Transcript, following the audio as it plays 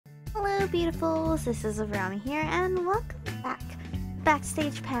Hello beautifuls, this is Aromie here, and welcome back to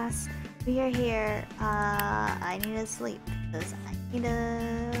Backstage Pass. We are here, I need to sleep, because I need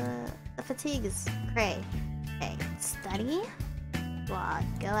the fatigue is cray. Okay, study, blog,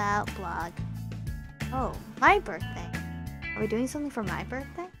 go out, blog. Oh, my birthday. Are we doing something for my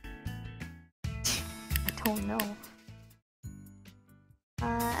birthday? I don't know.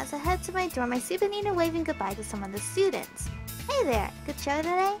 As I head to my dorm, I see Benito waving goodbye to some of the students. Hey there, good show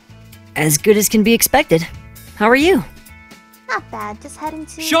today? As good as can be expected. How are you? Not bad, just heading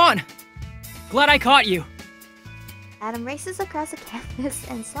to— Sean! Glad I caught you! Adam races across the campus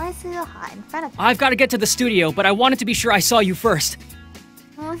and slides through the hot in front of him. I've got to get to the studio, but I wanted to be sure I saw you first.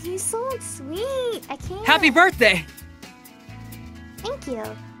 Oh, he's so sweet! I can't— Happy birthday! Thank you.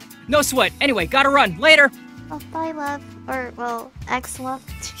 No sweat. Anyway, gotta run. Later! Well, bye, love. Or, well, ex-love.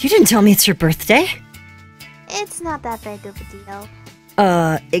 You didn't tell me it's your birthday. It's not that big of a deal.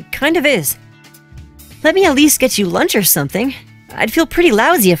 It kind of is. Let me at least get you lunch or something. I'd feel pretty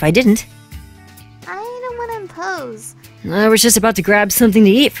lousy if I didn't. I don't want to impose. I was just about to grab something to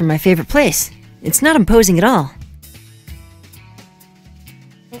eat from my favorite place. It's not imposing at all.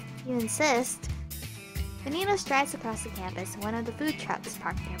 If you insist. Benito strides across the campus to one of the food trucks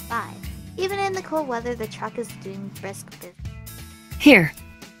parked nearby. Even in the cold weather, the truck is doing brisk business. Here.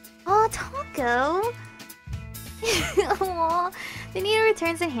 Oh, taco! Aww. Benito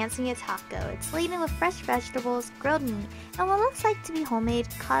returns and hands me a taco. It's laden with fresh vegetables, grilled meat, and what looks like to be homemade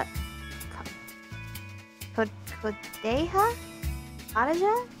codeja? Codeja?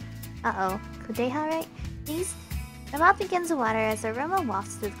 Uh-oh. Codeja, right? Please? My mouth begins to water as the aroma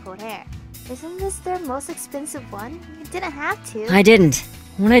wafts through the cold air. Isn't this their most expensive one? You didn't have to. I didn't.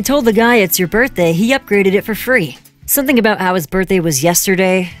 When I told the guy it's your birthday, he upgraded it for free. Something about how his birthday was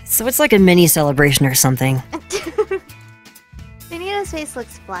yesterday, so it's like a mini celebration or something. Benito's face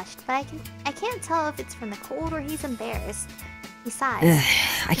looks flushed, but I can't tell if it's from the cold or he's embarrassed. He sighs.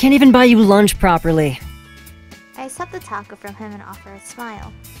 I can't even buy you lunch properly. I accept the taco from him and offer a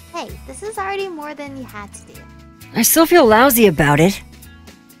smile. Hey, this is already more than you had to do. I still feel lousy about it.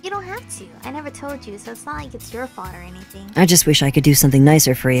 You don't have to. I never told you, so it's not like it's your fault or anything. I just wish I could do something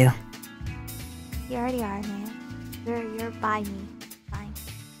nicer for you. You already are, man. You're by me. Fine.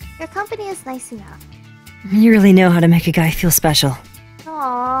 Your company is nice enough. You really know how to make a guy feel special.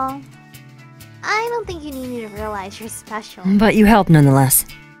 Aww. I don't think you need me to realize you're special. But you help nonetheless.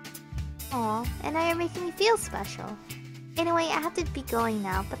 Aw, and now you're making me feel special. Anyway, I have to be going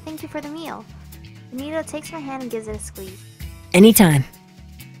now, but thank you for the meal. Benito takes my hand and gives it a squeeze. Anytime.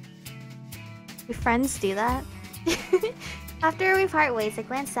 Your friends do that? After we part ways, I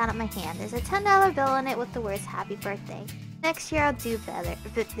glance down at my hand. There's a $10 bill on it with the words "Happy Birthday." Next year I'll do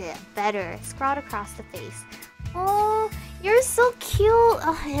better. Scrawled across the face. Oh, you're so cute.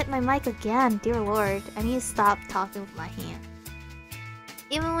 Oh, I hit my mic again. Dear Lord, I need to stop talking with my hand.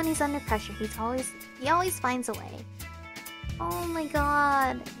 Even when he's under pressure, he always finds a way. Oh my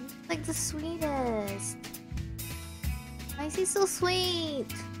God, he's like the sweetest. Why is he so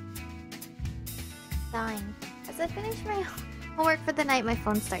sweet? Dying. As I finish my homework for the night, my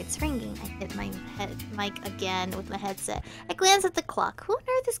phone starts ringing. I hit my mic again with my headset. I glance at the clock. Who on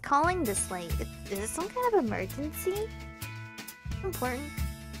earth is calling this late? Is this some kind of emergency? Important.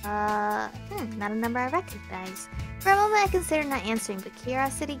 Not a number I recognize. For a moment I consider not answering, but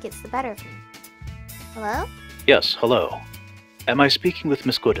curiosity gets the better of me. Hello? Yes, hello. Am I speaking with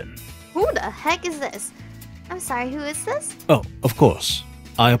Miss Gooden? Who the heck is this? I'm sorry, who is this? Oh, of course.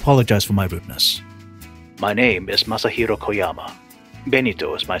 I apologize for my rudeness. My name is Masahiro Koyama.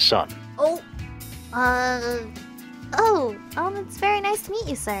 Benito is my son. It's very nice to meet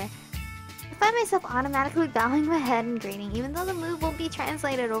you, sir. I find myself automatically bowing my head and grinning, even though the move won't be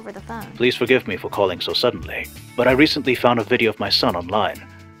translated over the phone. Please forgive me for calling so suddenly, but I recently found a video of my son online,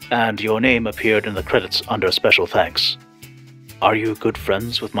 and your name appeared in the credits under special thanks. Are you good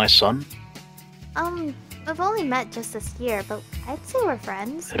friends with my son? We've only met just this year, but I'd say we're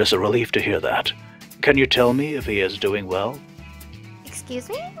friends. It is a relief to hear that. Can you tell me if he is doing well? Excuse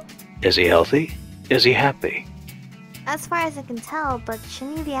me? Is he healthy? Is he happy? As far as I can tell, but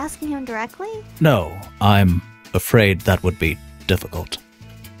shouldn't you be asking him directly? No, I'm afraid that would be difficult.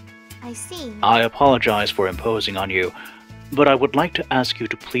 I see. I apologize for imposing on you, but I would like to ask you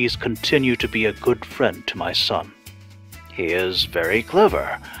to please continue to be a good friend to my son. He is very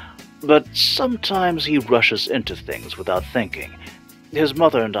clever, but sometimes he rushes into things without thinking. His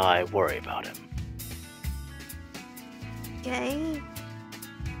mother and I worry about him. Okay.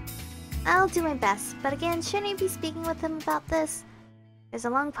 I'll do my best, but again, shouldn't I be speaking with him about this? There's a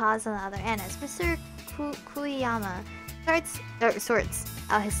long pause on the other end as Mr. Koyama sorts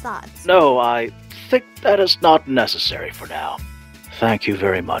out his thoughts. No, I think that is not necessary for now. Thank you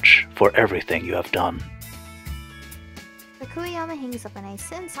very much for everything you have done. Fukuyama hangs up and I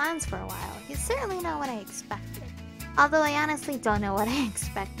sit in silence for a while. He's certainly not what I expected. Although I honestly don't know what I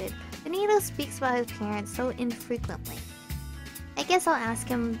expected. Benito speaks about his parents so infrequently. I guess I'll ask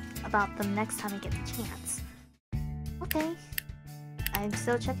him about them next time I get the chance. Okay. I'm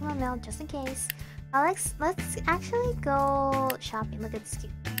still checking my mail just in case. Alex, let's actually go shopping. Look at this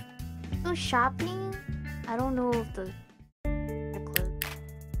dude. Go shopping? I don't know if they're closed.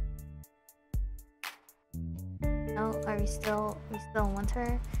 No, are we still in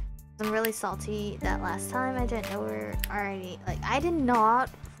winter? I'm really salty that last time I didn't know we were already, like, I did not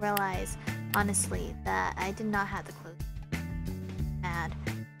realize, honestly, that I did not have the clothes. Mad.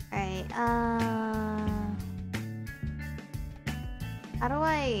 Alright, how do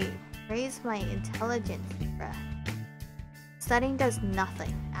I raise my intelligence, bruh? Studying does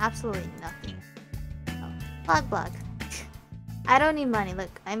nothing. Absolutely nothing. Oh, blog. I don't need money,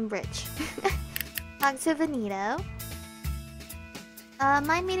 look, I'm rich. Talk to Benito.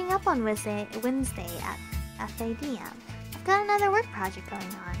 Mind meeting up on Wednesday at FADM. I've got another work project going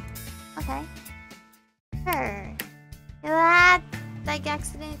on. Okay. Sure. That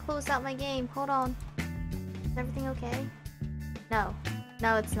accidentally closed out my game. Hold on. Is everything okay? No.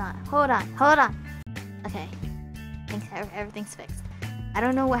 No, it's not. Hold on. Okay. I think everything's fixed. I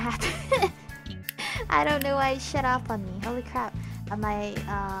don't know what happened. I don't know why it shut off on me. Holy crap. My,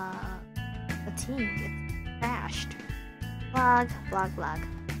 fatigue. It's crashed. Blog.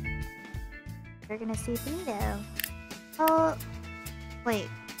 We're gonna see Benito. Oh, wait.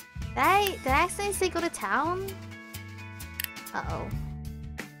 Did I accidentally say go to town? Uh-oh.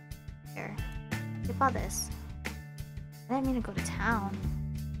 Here. Skip all this. I didn't mean to go to town.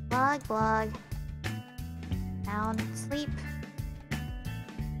 Blog. Down. Sleep.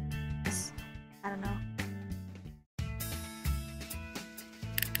 I don't know.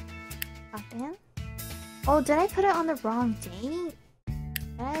 Pop in? Oh, did I put it on the wrong date?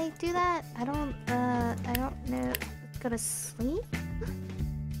 Did I do that? I don't know. Let's go to sleep?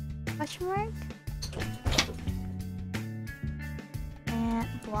 Question mark? And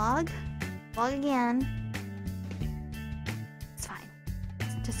blog? Blog again. It's fine.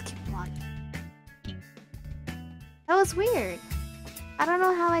 Just keep blogging. That was weird. I don't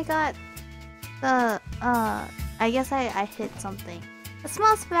know how I got the, I guess I hit something. A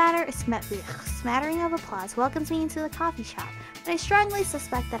small smattering of applause welcomes me into the coffee shop, but I strongly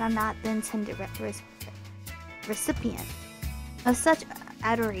suspect that I'm not the intended recipient of such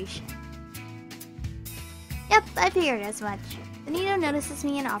adoration. Yep, I figured as much. Benito notices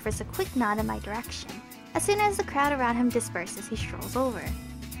me and offers a quick nod in my direction. As soon as the crowd around him disperses, he strolls over.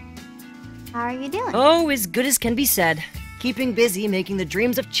 How are you doing? Oh, as good as can be said. Keeping busy, making the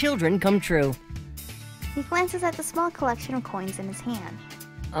dreams of children come true. He glances at the small collection of coins in his hand.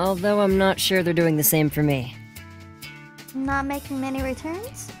 Although I'm not sure they're doing the same for me. Not making many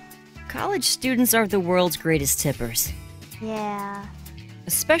returns? College students aren't the world's greatest tippers. Yeah.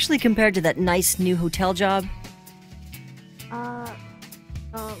 Especially compared to that nice new hotel job.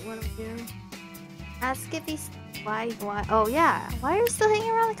 What do we do? Ask if he's... Why? Oh, yeah. Why are you still hanging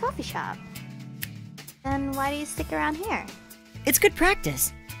around the coffee shop? Then why do you stick around here? It's good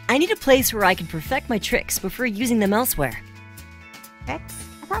practice. I need a place where I can perfect my tricks before using them elsewhere. Tricks?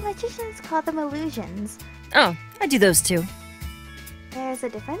 I thought magicians called them illusions. Oh, I do those too. There's a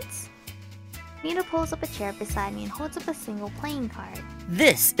difference? Benito pulls up a chair beside me and holds up a single playing card.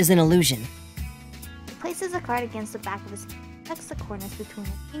 This is an illusion. He places a card against the back of his hand and tucks the corners between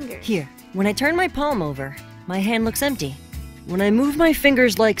his fingers. Here, when I turn my palm over, my hand looks empty. When I move my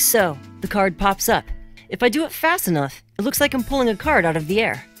fingers like so, the card pops up. If I do it fast enough, it looks like I'm pulling a card out of the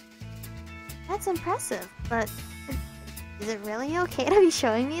air. That's impressive, but is it really okay to be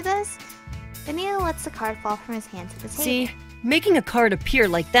showing me this? Benito lets the card fall from his hand to the table. See, making a card appear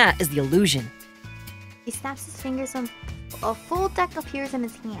like that is the illusion. He snaps his fingers and a full deck appears in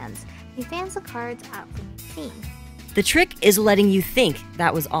his hands. He fans the cards out for me to see. The trick is letting you think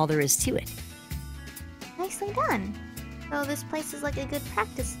that was all there is to it. Nicely done. So this place is like a good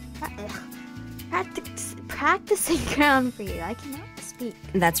practicing ground for you. I cannot speak.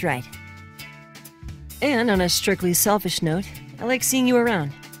 That's right. And on a strictly selfish note, I like seeing you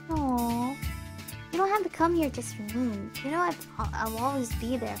around. Aww. You don't have to come here just for me. You know I'll always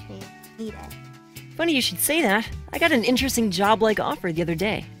be there for you if you need it. Funny you should say that. I got an interesting job-like offer the other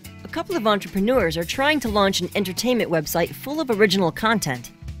day. A couple of entrepreneurs are trying to launch an entertainment website full of original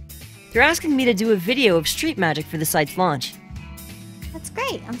content. They're asking me to do a video of street magic for the site's launch. That's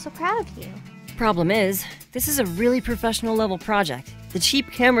great. I'm so proud of you. Problem is, this is a really professional level project. The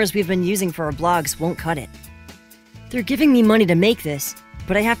cheap cameras we've been using for our blogs won't cut it. They're giving me money to make this,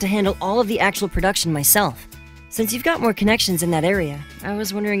 but I have to handle all of the actual production myself. Since you've got more connections in that area, I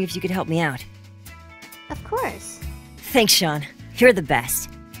was wondering if you could help me out. Of course. Thanks, Sean. You're the best.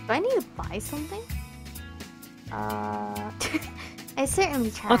 Do I need to buy something? I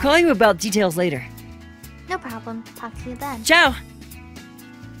certainly try. I'll call you about details later. No problem. Talk to you then. Ciao!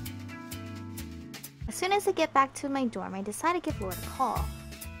 As soon as I get back to my dorm, I decide to give Lloyd a call.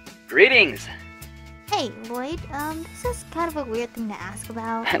 Greetings. Hey, Lloyd, this is kind of a weird thing to ask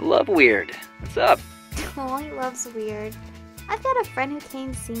about. I love weird. What's up? Oh, he loves weird. I've got a friend who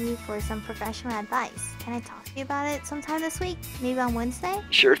came to see me for some professional advice. Can I talk to you about it sometime this week? Maybe on Wednesday?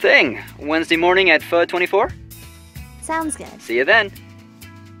 Sure thing. Wednesday morning at 24? Sounds good. See you then.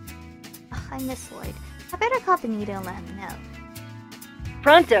 Ugh, I miss Lloyd. I better call Benito and let him know.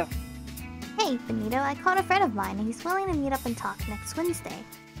 Pronto! Hey, Benito, I called a friend of mine and he's willing to meet up and talk next Wednesday.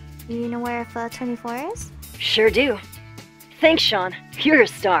 Do you know where 24 is? Sure do. Thanks, Sean. You're a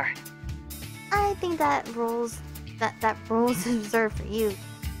star. I think that role's reserved for you.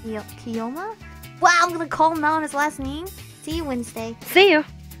 Kiyoma? Wow, I'm gonna call him out on his last name. See you Wednesday. See you.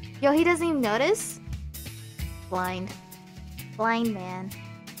 Yo, he doesn't even notice? Blind. Blind man.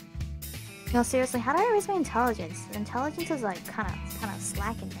 No, seriously, how do I raise my intelligence? Intelligence is like kinda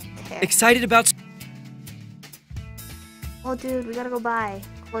slacking right there. Excited about... Oh, dude, we gotta go buy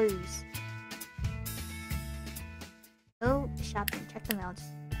clothes. Go shopping. Check the mail.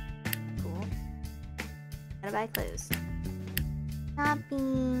 Cool. Gotta buy clothes.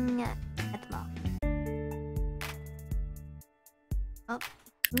 Shopping at the mall. Oh,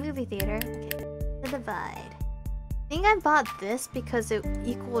 movie theater. Okay. The Divide. I think I bought this because it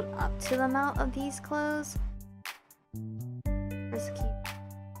equaled up to the amount of these clothes. Where's the cute?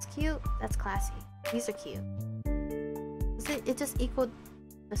 It's cute. That's classy. These are cute. It just equaled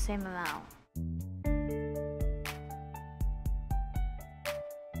the same amount.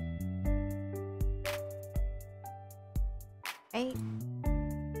 Right?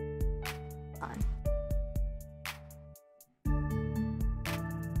 On.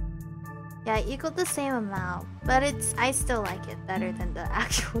 Yeah, it equaled the same amount, but I still like it better than the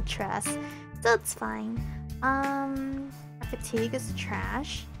actual dress, so it's fine. My fatigue is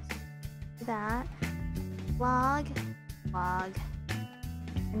trash. Do that. Vlog.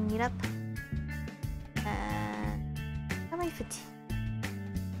 Meet up. And how my fatigue?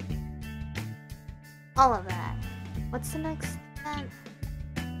 All of that. What's the next event?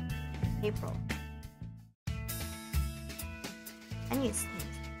 April. I need to sneeze.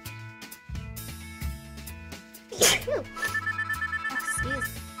 Excuse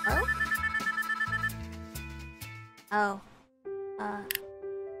me. Oh? Oh.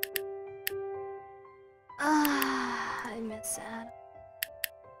 I miss that.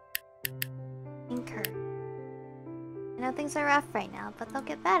 Her. I know things are rough right now, but they'll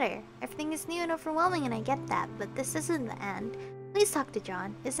get better. Everything is new and overwhelming, and I get that, but this isn't the end. Please talk to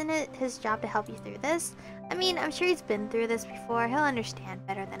John. Isn't it his job to help you through this? I mean, I'm sure he's been through this before. He'll understand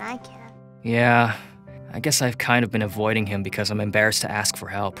better than I can. Yeah, I guess I've kind of been avoiding him because I'm embarrassed to ask for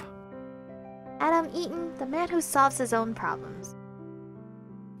help. Adam Eaton, the man who solves his own problems.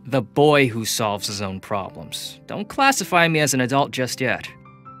 The boy who solves his own problems. Don't classify me as an adult just yet.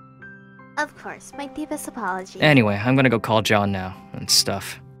 Of course, my deepest apology. Anyway, I'm gonna go call John now and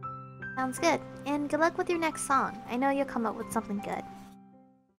stuff. Sounds good. And good luck with your next song. I know you'll come up with something good.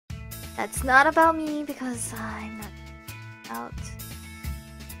 That's not about me because I'm not out.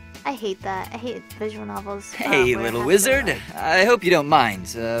 I hate that. I hate visual novels. Hey, where it little has wizard. to, I hope you don't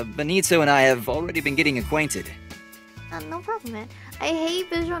mind. Benito and I have already been getting acquainted. no problem, man. I hate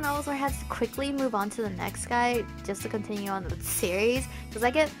visual novels where I have to quickly move on to the next guy just to continue on the series, because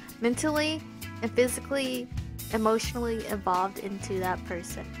I get mentally and physically, emotionally involved into that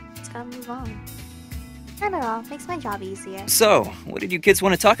person. Just gotta move on. Not at all. Makes my job easier. So, what did you kids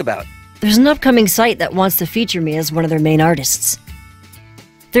want to talk about? There's an upcoming site that wants to feature me as one of their main artists.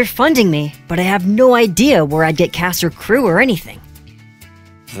 They're funding me, but I have no idea where I'd get cast or crew or anything.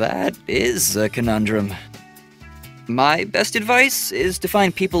 That is a conundrum. My best advice is to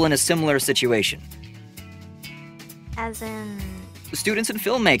find people in a similar situation. As in... Students in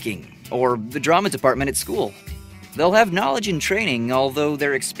filmmaking, or the drama department at school. They'll have knowledge and training, although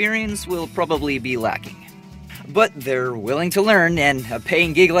their experience will probably be lacking. But they're willing to learn, and a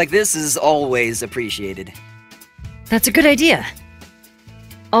paying gig like this is always appreciated. That's a good idea.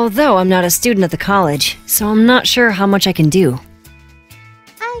 Although I'm not a student at the college, so I'm not sure how much I can do.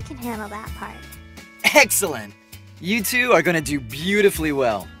 I can handle that part. Excellent! You two are gonna do beautifully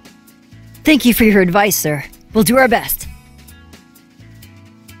well. Thank you for your advice, sir. We'll do our best.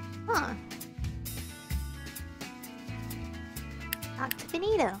 Huh. Talk to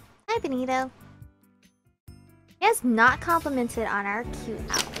Benito. Hi, Benito. He has not complimented on our cute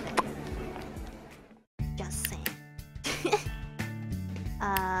outfit. Just saying.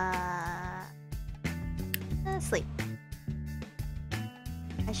 Sleep.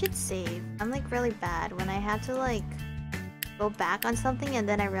 I should save. I'm like really bad when I have to like go back on something and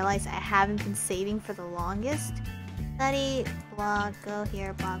then I realize I haven't been saving for the longest. Study, blog, go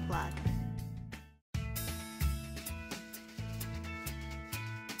here, blog.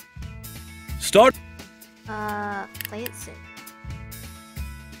 Start. Play it safe.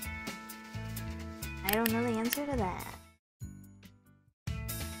 I don't know the answer to that.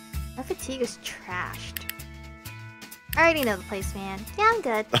 My fatigue is trashed. I already know the place, man. Yeah, I'm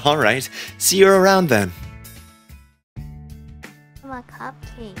good. Alright, see you around then. I'm a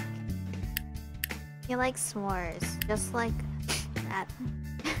cupcake. You like s'mores, just like that.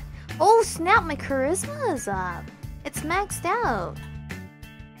 Oh snap, my charisma is up. It's maxed out.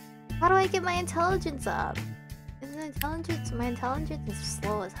 How do I get my intelligence up? My intelligence is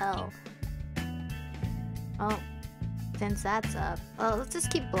slow as hell. Oh, since that's up. Well, let's just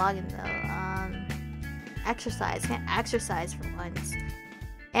keep blogging though. Exercise. Can't exercise for once.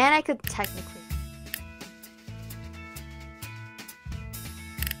 And I could technically.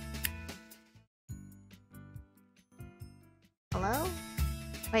 Hello?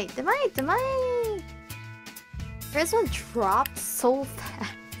 Wait, did my charisma drop so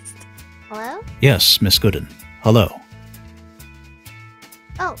fast? Hello? Yes, Miss Gooden. Hello.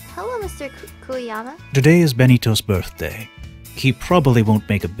 Oh, hello, Mr. Kuyama. Today is Benito's birthday. He probably won't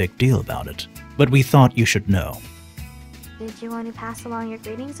make a big deal about it, but we thought you should know. Did you want to pass along your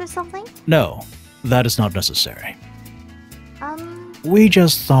greetings or something? No, that is not necessary. Um, We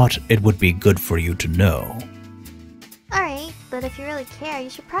just thought it would be good for you to know. alright, but if you really care, you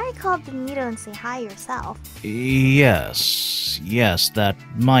should probably call Benito and say hi yourself. Yes, that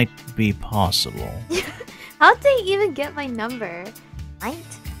might be possible. How'd they even get my number? Right?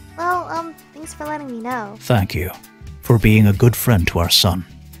 Well, thanks for letting me know. Thank you for being a good friend to our son.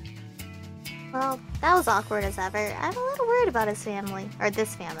 Well, that was awkward as ever. I'm a little worried about his family. Or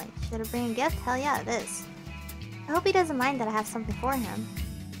this family. Should I bring a gift? Hell yeah, it is. I hope he doesn't mind that I have something for him.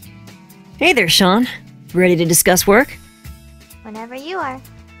 Hey there, Sean. Ready to discuss work? Whenever you are.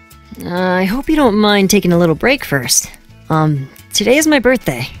 I hope you don't mind taking a little break first. Today is my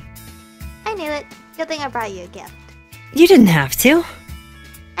birthday. I knew it. Good thing I brought you a gift. You didn't have to.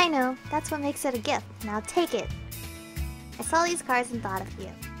 I know. That's what makes it a gift. Now take it. I saw these cards and thought of you.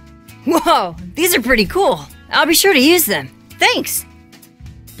 Whoa, these are pretty cool. I'll be sure to use them. Thanks.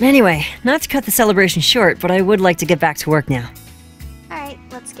 Anyway, not to cut the celebration short, but I would like to get back to work now. Alright,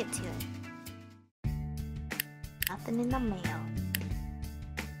 let's get to it. Nothing in the mail.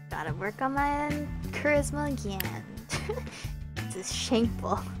 Gotta work on my charisma again. This is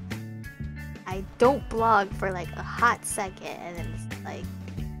shameful. I don't blog for like a hot second and then it's like,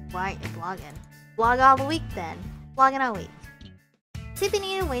 why aren't you blogging? Blog all the week then. Blogging all week. See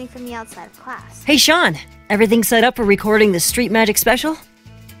Benito waiting for me outside of class. Hey, Sean. Everything set up for recording the Street Magic special?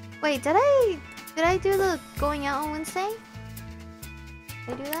 Wait, did I do the going out on Wednesday?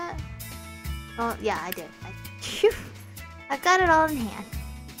 Did I do that? Oh, yeah, I did. Phew. I've got it all in hand.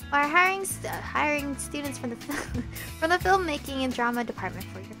 We're hiring students from the from the filmmaking and drama department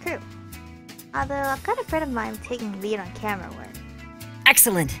for your crew. Although I've got a friend of mine taking lead on camera work.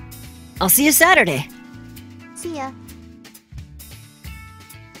 Excellent. I'll see you Saturday. See ya.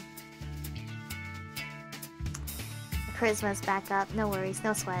 The charisma's back up. No worries,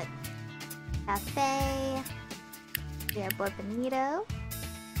 no sweat. Cafe. Yeah, boy Benito.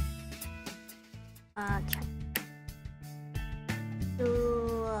 Check.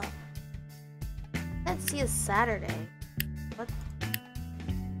 Let's see, it's Saturday. What?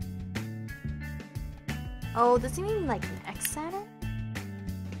 Oh, does he mean like next Saturday?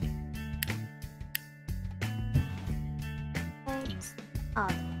 Thanks.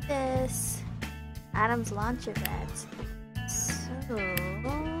 This. Adam's launch event. So.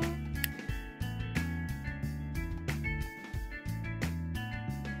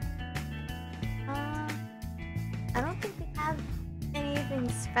 I don't think we have anything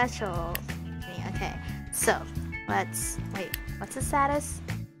special. Okay, so let's wait. What's the status?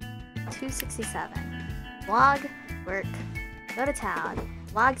 267. Blog, work, go to town.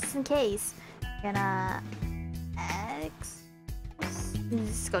 Blog just in case. Gonna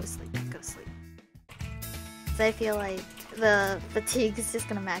just go to sleep. Let's go to sleep. So I feel like the fatigue is just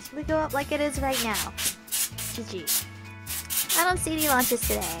gonna magically go up like it is right now. GG. I don't see any launches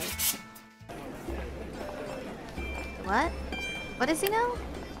today. What? What does he know?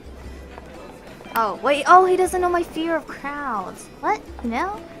 Oh, wait. Oh, he doesn't know my fear of crowds. What?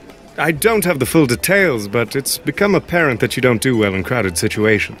 No? I don't have the full details, but it's become apparent that you don't do well in crowded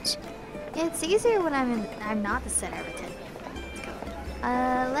situations. It's easier when I'm not the center of attention. Let's go.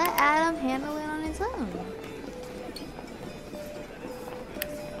 Let Adam handle it on his own.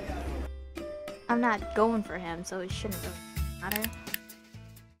 I'm not going for him, so it shouldn't really matter.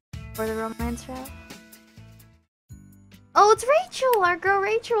 For the romance route. Oh, it's Rachel! Our girl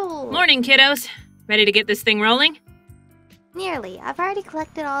Rachel! Morning, kiddos. Ready to get this thing rolling? Nearly. I've already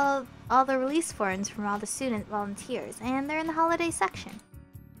collected all the release forms from all the student volunteers, and they're in the holiday section.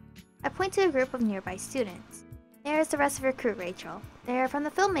 I point to a group of nearby students. There's the rest of your crew, Rachel. They're from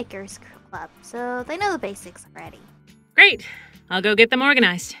the Filmmakers Club, so they know the basics already. Great. I'll go get them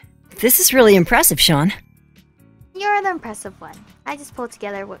organized. This is really impressive, Sean. You're the impressive one. I just pulled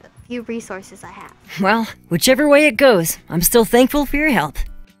together what few resources I have. Well, whichever way it goes, I'm still thankful for your help.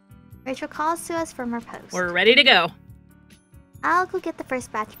 Rachel calls to us from her post. We're ready to go. I'll go get the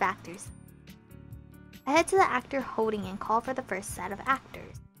first batch of actors. I head to the actor holding and call for the first set of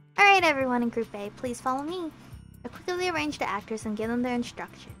actors. Alright everyone in Group A, please follow me. I quickly arrange the actors and give them their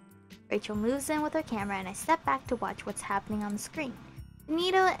instructions. Rachel moves in with her camera and I step back to watch what's happening on the screen.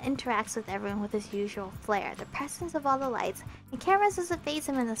 Benito interacts with everyone with his usual flair. The presence of all the lights and cameras doesn't faze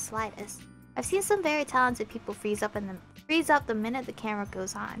him in the slightest. I've seen some very talented people freeze up the minute the camera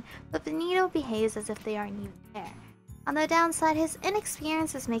goes on, but Benito behaves as if they aren't even there. On the downside, his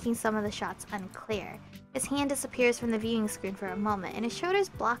inexperience is making some of the shots unclear. His hand disappears from the viewing screen for a moment, and his shoulders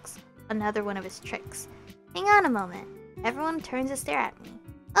blocks another one of his tricks. Hang on a moment. Everyone turns to stare at me.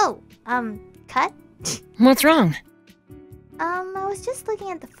 Oh, cut? What's wrong? I was just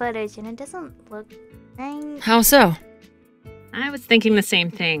looking at the footage, and it doesn't look right. How so? I was thinking the same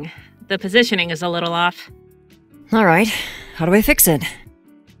thing. The positioning is a little off. Alright, how do I fix it?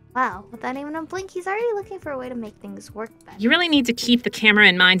 Wow, without even a blink, he's already looking for a way to make things work better. You really need to keep the camera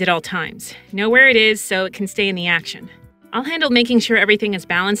in mind at all times. Know where it is so it can stay in the action. I'll handle making sure everything is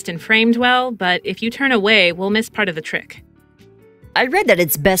balanced and framed well, but if you turn away, we'll miss part of the trick. I read that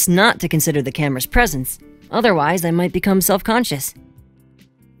it's best not to consider the camera's presence. Otherwise, I might become self-conscious.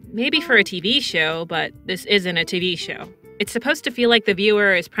 Maybe for a TV show, but this isn't a TV show. It's supposed to feel like the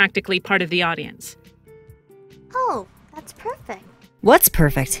viewer is practically part of the audience. Oh, that's perfect. What's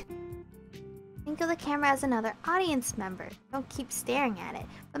perfect? Think of the camera as another audience member. Don't keep staring at it,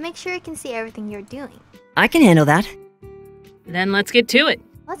 but make sure it can see everything you're doing. I can handle that. Then let's get to it.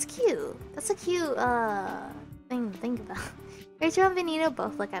 That's cute. That's a cute, thing to think about. Rachel and Benito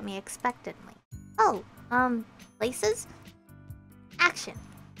both look at me expectantly. Oh, laces? Action.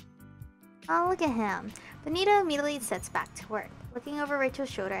 Oh, look at him. Benito immediately sets back to work. Looking over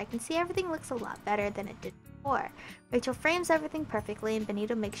Rachel's shoulder, I can see everything looks a lot better than it did before. Rachel frames everything perfectly, and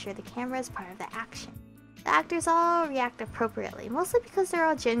Benito makes sure the camera is part of the action. The actors all react appropriately, mostly because they're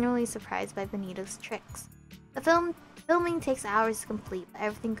all genuinely surprised by Benito's tricks. The filming takes hours to complete, but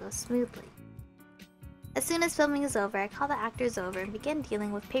everything goes smoothly. As soon as filming is over, I call the actors over and begin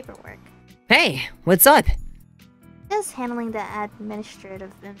dealing with paperwork. Hey, what's up? Just handling the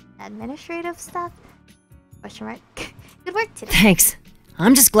administrative stuff. Question mark. Good work today. Thanks.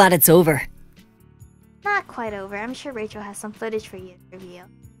 I'm just glad it's over. Not quite over. I'm sure Rachel has some footage for you to review.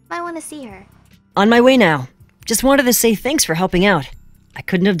 Might want to see her. On my way now. Just wanted to say thanks for helping out. I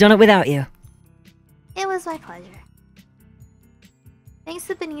couldn't have done it without you. It was my pleasure. Thanks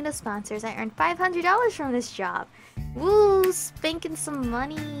to Benito sponsors, I earned $500 from this job. Woo, spanking some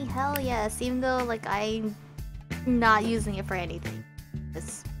money. Hell yes. Even though, like, I'm not using it for anything.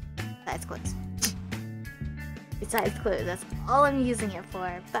 Besides clothes. Besides clothes, that's all I'm using it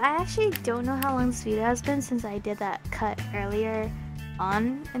for. But I actually don't know how long this video has been since I did that cut earlier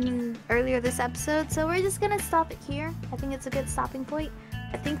this episode. So we're just gonna stop it here. I think it's a good stopping point.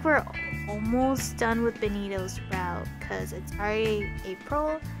 I think we're almost done with Benito's route because it's already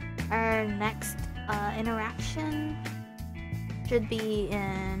April. Our next interaction should be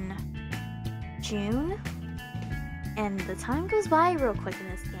in June. And the time goes by real quick in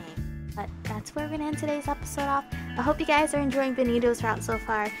this game. But that's where we're gonna end today's episode off. I hope you guys are enjoying Benito's route so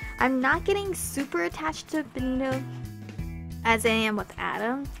far. I'm not getting super attached to Benito as I am with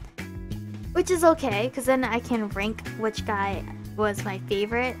Adam, which is okay because then I can rank which guy was my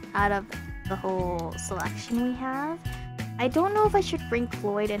favorite out of the whole selection we have. I don't know if I should rank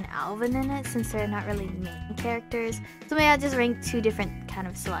Floyd and Alvin in it since they're not really main characters, so maybe I'll just rank two different kind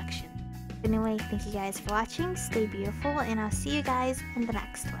of selections. Anyway, thank you guys for watching, stay beautiful, and I'll see you guys in the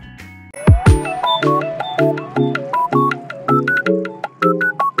next one.